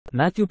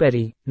Matthew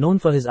Perry, known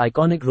for his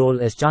iconic role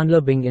as Chandler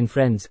Bing in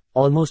Friends,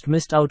 almost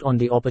missed out on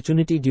the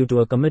opportunity due to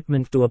a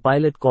commitment to a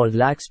pilot called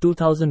LAX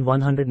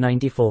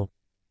 2194.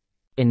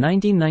 In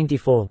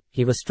 1994,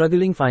 he was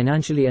struggling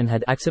financially and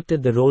had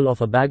accepted the role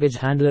of a baggage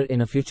handler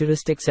in a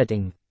futuristic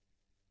setting.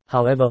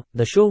 However,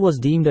 the show was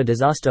deemed a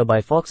disaster by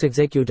Fox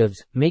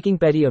executives, making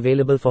Perry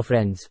available for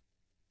Friends.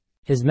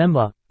 His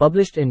memoir,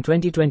 published in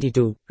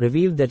 2022,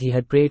 revealed that he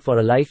had prayed for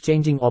a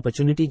life-changing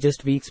opportunity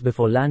just weeks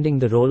before landing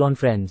the role on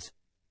Friends.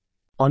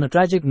 On a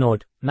tragic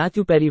note,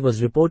 Matthew Perry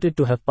was reported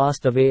to have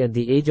passed away at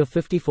the age of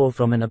 54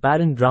 from an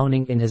apparent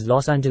drowning in his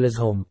Los Angeles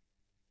home.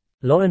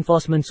 Law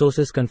enforcement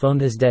sources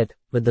confirmed his death,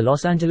 with the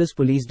Los Angeles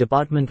Police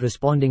Department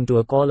responding to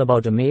a call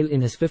about a male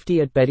in his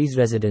 50s at Perry's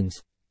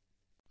residence.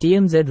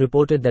 TMZ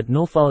reported that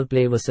no foul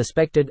play was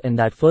suspected and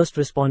that first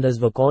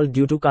responders were called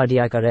due to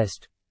cardiac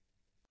arrest.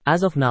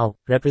 As of now,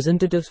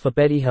 representatives for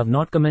Perry have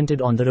not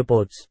commented on the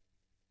reports.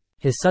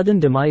 His sudden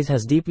demise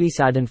has deeply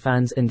saddened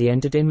fans in the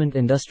entertainment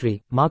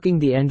industry, marking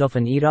the end of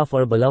an era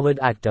for a beloved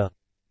actor.